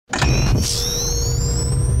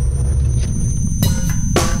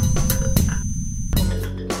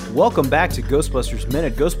Welcome back to Ghostbusters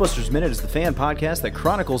Minute. Ghostbusters Minute is the fan podcast that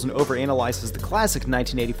chronicles and overanalyzes the classic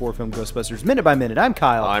 1984 film Ghostbusters minute by minute. I'm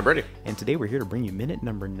Kyle. I'm Brady. And today we're here to bring you minute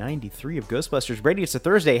number 93 of Ghostbusters. Brady, it's a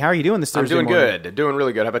Thursday. How are you doing this Thursday morning? I'm doing good. Doing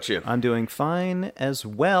really good. How about you? I'm doing fine as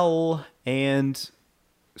well, and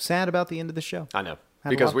sad about the end of the show. I know.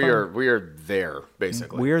 Because we are there,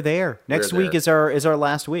 basically. We're there. Next week is our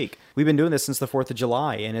last week. We've been doing this since the 4th of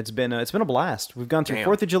July, and it's been a blast. We've gone through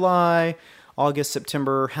 4th of July, August,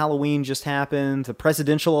 September, Halloween just happened, the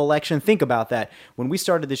presidential election. Think about that. When we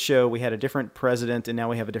started the show, we had a different president, and now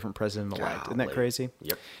we have a different president-elect. Isn't that crazy?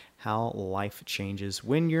 Yep. How life changes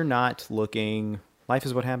when you're not looking. Life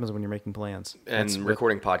is what happens when you're making plans. And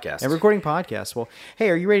recording podcasts. And recording podcasts. Well, hey,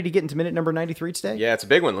 are you ready to get into minute number 93 today? Yeah, it's a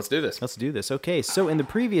big one. Let's do this. Let's do this. Okay, so in the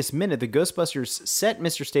previous minute, the Ghostbusters set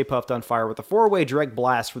Mr. Stay Puft on fire with a 4-way direct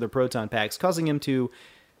blast for their proton packs, causing him to,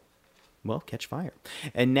 well, catch fire.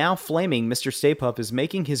 And now flaming, Mr. Stay Puft is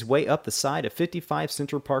making his way up the side of 55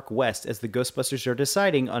 Central Park West as the Ghostbusters are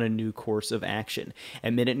deciding on a new course of action.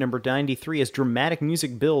 At minute number 93, as dramatic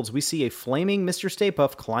music builds, we see a flaming Mr. Stay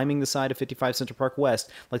Puft climbing the side of 55 Central Park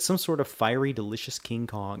West like some sort of fiery, delicious King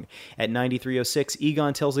Kong. At 93:06,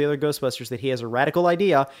 Egon tells the other Ghostbusters that he has a radical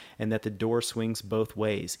idea and that the door swings both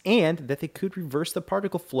ways, and that they could reverse the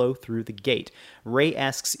particle flow through the gate. Ray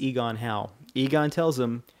asks Egon how. Egon tells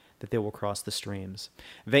him that they will cross the streams.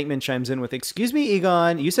 Venkman chimes in with, "Excuse me,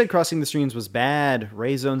 Egon, you said crossing the streams was bad."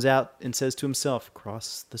 Ray zones out and says to himself,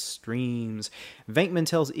 "Cross the streams." Venkman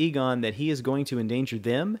tells Egon that he is going to endanger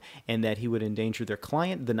them and that he would endanger their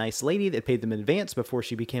client, the nice lady that paid them in advance before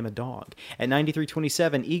she became a dog. At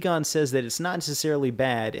 93:27, Egon says that it's not necessarily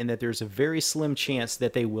bad and that there's a very slim chance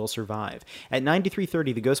that they will survive. At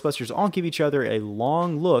 93:30, the Ghostbusters all give each other a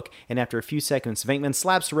long look, and after a few seconds, Venkman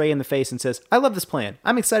slaps Ray in the face and says, "I love this plan.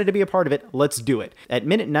 I'm excited to be a part of it. Let's do it." At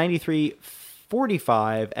minute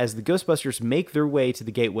 93:45, as the Ghostbusters make their way to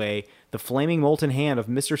the gateway, the flaming molten hand of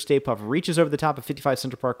Mr. Stay Puft reaches over the top of 55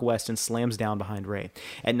 Central Park West and slams down behind Ray.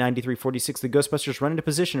 At 93:46, the Ghostbusters run into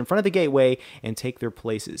position in front of the gateway and take their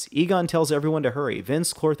places. Egon tells everyone to hurry.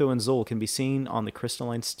 Vince, Clortho, and Zool can be seen on the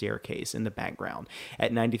crystalline staircase in the background.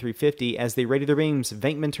 At 93:50, as they ready their beams,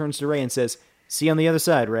 Venkman turns to Ray and says, "See you on the other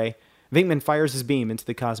side, Ray." Venkman fires his beam into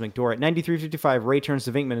the cosmic door. At 93:55, Ray turns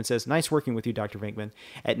to Venkman and says, "Nice working with you, Dr. Venkman."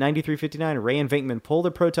 At 93:59, Ray and Venkman pull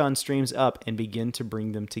the proton streams up and begin to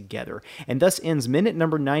bring them together. And thus ends minute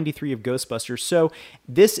number 93 of Ghostbusters. So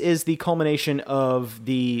this is the culmination of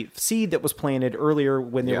the seed that was planted earlier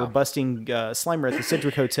when they were busting Slimer at the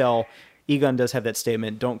Sedgwick Hotel. Egon does have that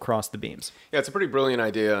statement, "Don't cross the beams." Yeah, it's a pretty brilliant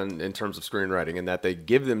idea in terms of screenwriting in that they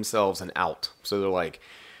give themselves an out. So they're like,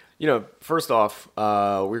 first off,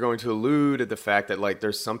 we're going to allude at the fact that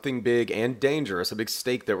there's something big and dangerous, a big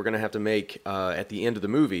stake that we're going to have to make at the end of the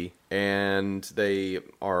movie, and they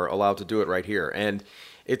are allowed to do it right here. And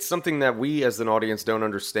it's something that we as an audience don't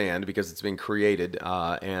understand because it's been created,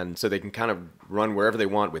 and so they can kind of run wherever they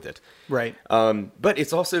want with it. Right. But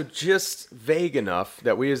it's also just vague enough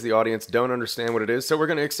that we as the audience don't understand what it is, so we're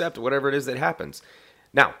going to accept whatever it is that happens.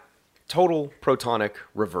 Now, total protonic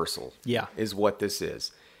reversal is what this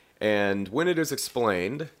is. And when it is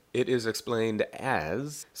explained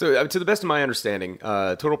as... So, to the best of my understanding,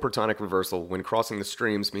 total protonic reversal when crossing the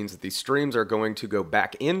streams means that these streams are going to go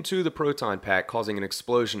back into the proton pack, causing an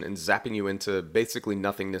explosion and zapping you into basically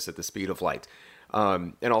nothingness at the speed of light.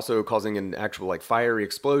 And also causing an actual, fiery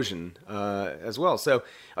explosion as well. So,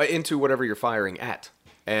 into whatever you're firing at.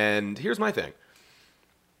 And here's my thing.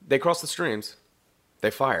 They cross the streams,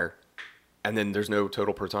 they fire, and then there's no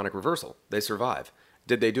total protonic reversal. They survive.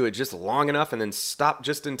 Did they do it just long enough and then stop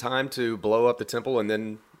just in time to blow up the temple and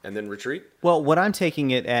then retreat? Well, what I'm taking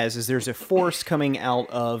it as is there's a force coming out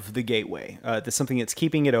of the gateway. There's something that's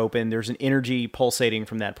keeping it open. There's an energy pulsating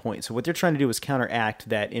from that point. So what they're trying to do is counteract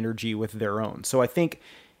that energy with their own. So I think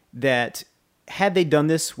that had they done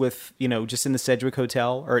this with, just in the Sedgwick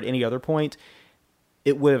Hotel or at any other point,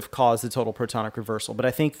 it would have caused the total protonic reversal. But I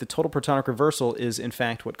think the total protonic reversal is, in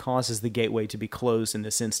fact, what causes the gateway to be closed in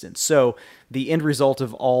this instance. So the end result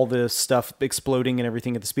of all this stuff exploding and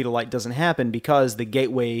everything at the speed of light doesn't happen because the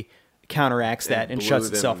gateway counteracts that and shuts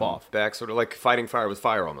itself off. Back, sort of like fighting fire with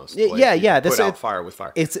fire almost. That's put out fire with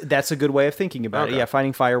fire. That's a good way of thinking about it. Yeah,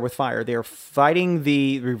 fighting fire with fire. They're fighting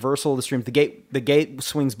the reversal of the stream. The gate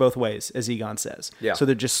swings both ways, as Egon says. Yeah. So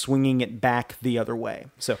they're just swinging it back the other way.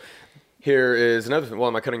 So... Here is another thing. Well,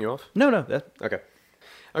 am I cutting you off? No.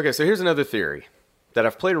 Okay, so here's another theory that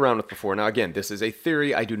I've played around with before. Now, again, this is a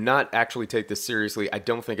theory. I do not actually take this seriously. I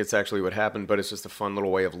don't think it's actually what happened, but it's just a fun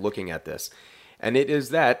little way of looking at this. And it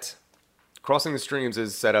is that crossing the streams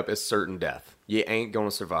is set up as certain death. You ain't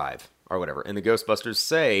gonna survive, or whatever. And the Ghostbusters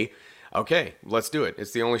say, okay, let's do it.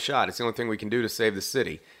 It's the only shot. It's the only thing we can do to save the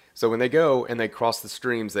city. So when they go and they cross the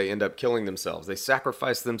streams, they end up killing themselves. They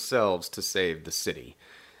sacrifice themselves to save the city.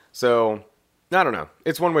 So, I don't know.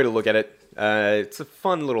 It's one way to look at it. It's a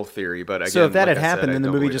fun little theory, but again, so if that like had happened, then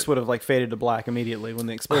the movie just would have like faded to black immediately when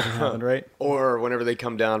the explosion happened, right? Or whenever they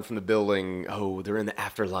come down from the building, oh, they're in the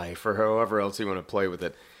afterlife, or however else you want to play with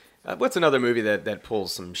it. What's another movie that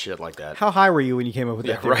pulls some shit like that? How high were you when you came up with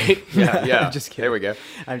that? Right? Yeah. I'm just kidding. There we go.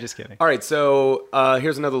 I'm just kidding. All right, so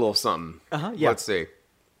here's another little something. Yeah. Let's see.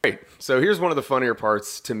 Right. So here's one of the funnier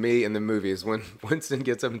parts to me in the movie is when Winston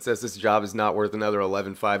gets up and says this job is not worth another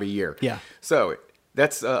 $11,500 a year. Yeah. So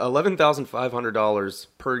that's $11,500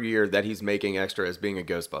 per year that he's making extra as being a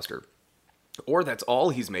Ghostbuster. Or that's all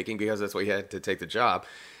he's making because that's what he had to take the job.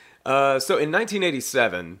 So in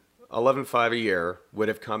 1987, $11,500 a year would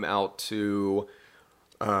have come out to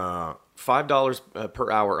 $5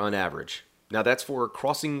 per hour on average. Now, that's for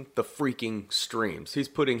crossing the freaking streams. He's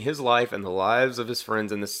putting his life and the lives of his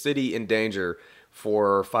friends and the city in danger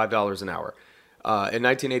for $5 an hour. In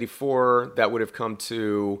 1984, that would have come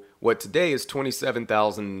to what today is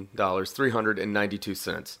 $27,000, 392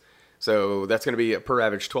 cents. So that's going to be per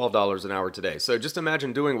average $12 an hour today. So just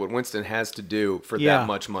imagine doing what Winston has to do for that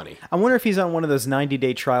much money. I wonder if he's on one of those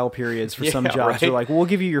 90-day trial periods for some jobs. Right? They're like, we'll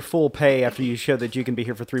give you your full pay after you show that you can be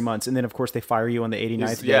here for 3 months. And then, of course, they fire you on the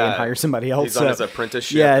 89th day and hire somebody else. He's on his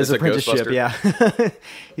apprenticeship. Yeah, his apprenticeship, yeah.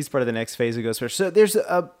 He's part of the next phase of Ghostbusters. So there's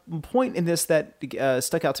a point in this that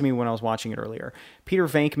stuck out to me when I was watching it earlier. Peter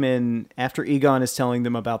Venkman, after Egon is telling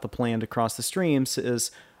them about the plan to cross the streams, is...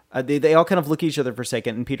 They all kind of look at each other for a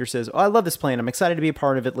second, and Peter says, "Oh, I love this plan. I'm excited to be a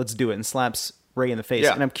part of it. Let's do it," and slaps Ray in the face.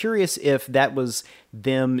 Yeah. And I'm curious if that was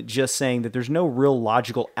them just saying that there's no real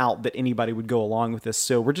logical out that anybody would go along with this.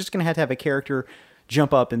 So we're just going to have a character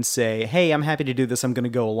jump up and say, "Hey, I'm happy to do this. I'm going to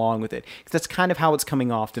go along with it." Because that's kind of how it's coming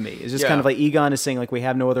off to me. It's just kind of like Egon is saying, like, we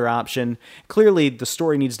have no other option. Clearly, the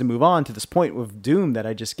story needs to move on to this point of doom that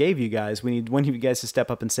I just gave you guys. We need one of you guys to step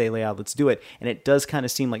up and say, "Yeah, let's do it." And it does kind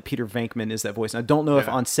of seem like Peter Venkman is that voice. And I don't know if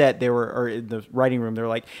on set they were, or in the writing room, they're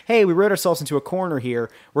like, "Hey, we wrote ourselves into a corner here.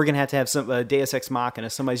 We're going to have some Deus Ex Machina.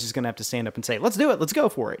 Somebody's just going to have to stand up and say, let's do it. Let's go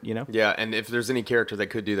for it." You know? Yeah, and if there's any character that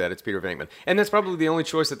could do that, it's Peter Venkman. And that's probably the only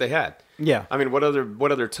choice that they had. Yeah. I mean, what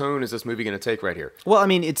other tone is this movie going to take right here? Well, I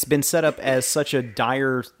mean, it's been set up as such a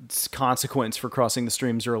dire consequence for crossing the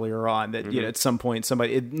streams earlier on that you know, at some point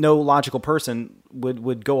no logical person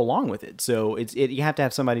would go along with it. So you have to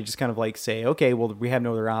have somebody just kind of like say, okay, well, we have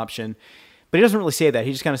no other option. But he doesn't really say that.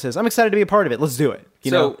 He just kind of says, "I'm excited to be a part of it. Let's do it."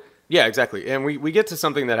 You know? Yeah, exactly. And we get to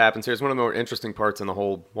something that happens here. It's one of the more interesting parts in the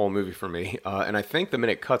whole movie for me. And I think the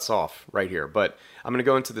minute cuts off right here. But I'm going to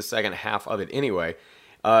go into the second half of it anyway.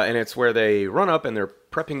 And it's where they run up and they're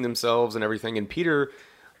prepping themselves and everything. And Peter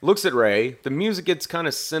looks at Ray. The music gets kind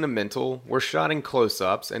of sentimental. We're shot in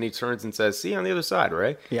close-ups. And he turns and says, "See you on the other side,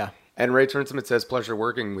 Ray." Yeah. And Ray turns to him and says, "Pleasure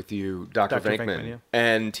working with you, Dr. Venkman." Yeah.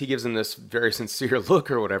 And he gives him this very sincere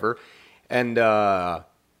look or whatever. And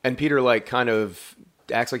Peter, like, kind of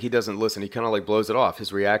acts like he doesn't listen. He kind of, like, blows it off,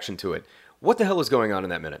 his reaction to it. What the hell is going on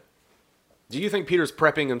in that minute? Do you think Peter's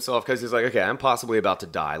prepping himself because he's like, okay, I'm possibly about to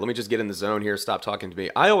die. Let me just get in the zone here. Stop talking to me.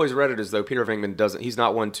 I always read it as though Peter Venkman he's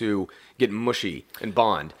not one to get mushy and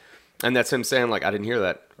bond. And that's him saying, like, "I didn't hear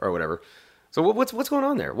that," or whatever. So what's going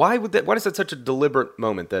on there? Why is that such a deliberate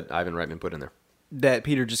moment that Ivan Reitman put in there? That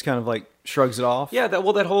Peter just kind of like shrugs it off. Yeah, that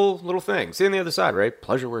whole little thing. See you on the other side, right?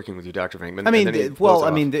 "Pleasure working with you, Dr. Venkman." I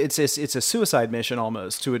mean, it's a suicide mission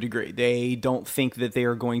almost to a degree. They don't think that they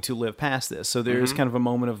are going to live past this. So there's kind of a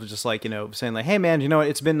moment of just like, you know, saying like, "Hey man, you know what?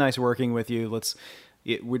 It's been nice working with you.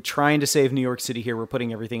 We're trying to save New York City here. We're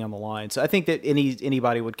putting everything on the line." So I think that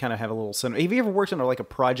anybody would kind of have a little sentiment. Have you ever worked on like a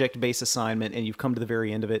project-based assignment and you've come to the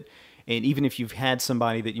very end of it? And even if you've had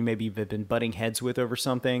somebody that you maybe have been butting heads with over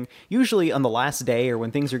something, usually on the last day or when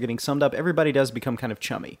things are getting summed up, everybody does become kind of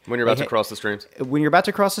chummy. When you're about to cross the streams? When you're about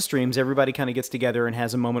to cross the streams, everybody kind of gets together and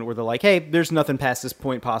has a moment where they're like, "Hey, there's nothing past this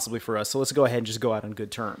point possibly for us, so let's go ahead and just go out on good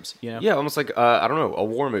terms." You know? Yeah, almost like, I don't know, a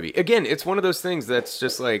war movie. Again, it's one of those things that's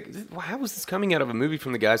just like, how is this coming out of a movie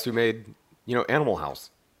from the guys who made, you know, Animal House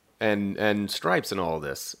and Stripes and all of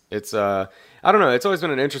this? It's, I don't know, it's always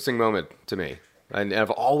been an interesting moment to me. And I've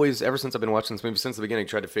always, ever since I've been watching this movie since the beginning,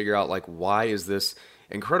 tried to figure out, like, why is this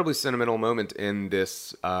incredibly sentimental moment in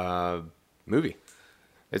this movie?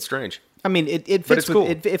 It's strange. I mean, it fits with, cool.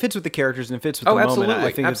 It fits with the characters and it fits with the moment.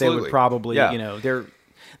 I think that they would probably, you know,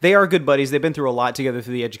 they are good buddies. They've been through a lot together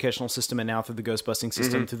through the educational system and now through the ghostbusting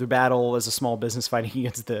system, through the battle as a small business fighting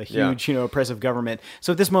against the huge, you know, oppressive government.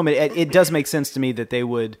 So at this moment, it does make sense to me that they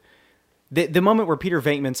would the moment where Peter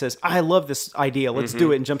Venkman says, "I love this idea, let's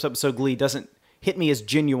do it," and jumps up so glee doesn't hit me as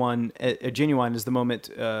genuine as the moment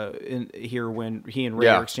in here when he and Ray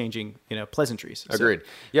are exchanging, pleasantries. Agreed.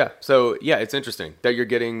 Yeah. So it's interesting that you're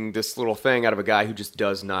getting this little thing out of a guy who just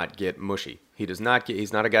does not get mushy. He's not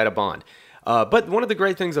a guy to bond. But one of the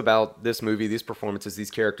great things about this movie, these performances, these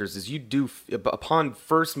characters, is you do, upon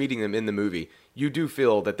first meeting them in the movie, you do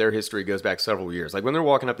feel that their history goes back several years. Like when they're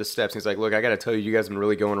walking up the steps, he's like, "Look, I got to tell you, you guys have been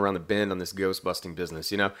really going around the bend on this ghost busting business,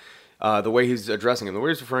 the way he's addressing him, the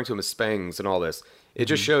way he's referring to him as Spangs and all this, it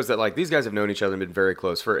just shows that like these guys have known each other and been very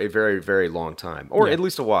close for a very, very long time, or at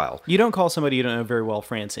least a while. You don't call somebody you don't know very well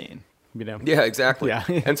Francine, Yeah, exactly. Yeah.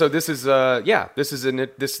 And so this is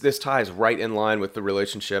this ties right in line with the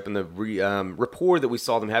relationship and the rapport that we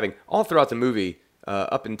saw them having all throughout the movie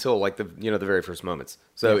up until like the very first moments.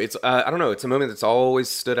 So it's I don't know, it's a moment that's always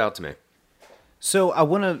stood out to me. So I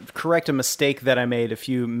want to correct a mistake that I made a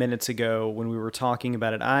few minutes ago when we were talking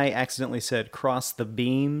about it. I accidentally said cross the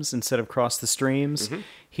beams instead of cross the streams. Mm-hmm.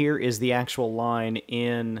 Here is the actual line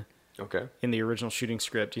in the original shooting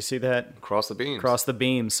script. You see that? Cross the beams. Cross the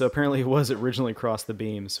beams. So apparently it was originally cross the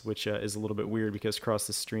beams, which is a little bit weird because cross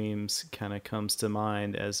the streams kind of comes to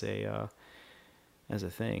mind as a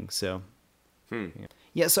thing. So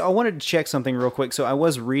Yeah, so I wanted to check something real quick. So I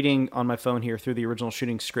was reading on my phone here through the original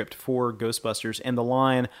shooting script for Ghostbusters, and the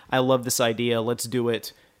line, "I love this idea, let's do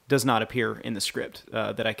it," does not appear in the script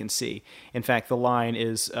that I can see. In fact, the line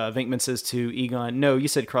is, Venkman says to Egon, "No, you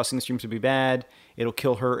said crossing the streams would be bad. It'll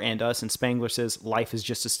kill her and us." And Spangler says, "Life is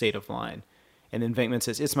just a state of mind." And then Venkman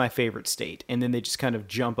says, "It's my favorite state." And then they just kind of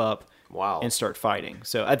jump up and start fighting.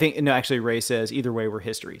 So I think, no, actually Ray says, "Either way, we're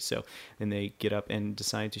history." So then they get up and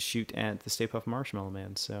decide to shoot at the Stay Puft Marshmallow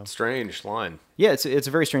Man. So strange line. Yeah, it's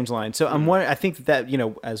a very strange line. So I think that,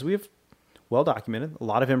 as we've well documented, a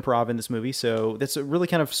lot of improv in this movie, so that's a really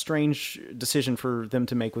kind of strange decision for them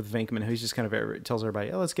to make with Venkman, who's just kind of tells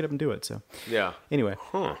everybody, "Oh, let's get up and do it." So anyway,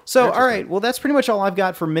 so all right, well, that's pretty much all I've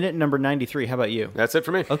got for minute number 93. How about you? That's it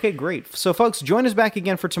for me. Okay, great. So folks, join us back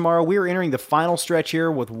again for tomorrow. We are entering the final stretch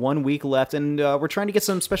here with 1 week left, and we're trying to get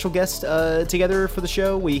some special guests together for the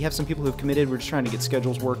show. We have some people who've committed. We're just trying to get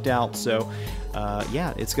schedules worked out. So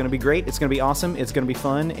it's going to be great. It's going to be awesome. It's going to be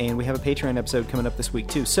fun, and we have a Patreon episode coming up this week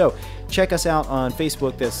too. So check us out on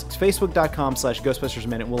Facebook. That's facebook.com/Ghostbusters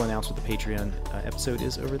Minute. We'll announce what the Patreon episode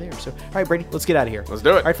is over there. So, all right, Brady, let's get out of here. Let's do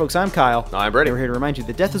it. All right, folks, I'm Kyle. I'm Brady. And we're here to remind you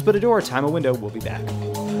that death is but a door, time a window. We'll be back.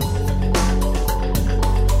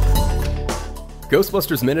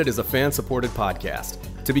 Ghostbusters Minute is a fan-supported podcast.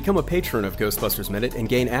 To become a patron of Ghostbusters Minute and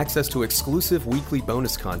gain access to exclusive weekly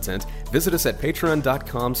bonus content, visit us at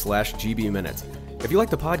patreon.com/GBminute. If you like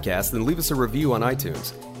the podcast, then leave us a review on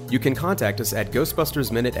iTunes. You can contact us at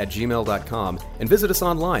ghostbustersminute@gmail.com and visit us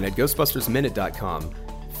online at ghostbustersminute.com,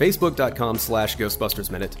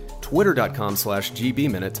 facebook.com/ghostbustersminute,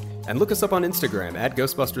 twitter.com/GBminute, and look us up on Instagram at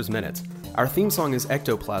Ghostbusters Minute. Our theme song is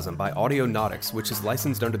Ectoplasm by Audionautics, which is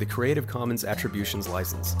licensed under the Creative Commons Attributions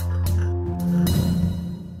license.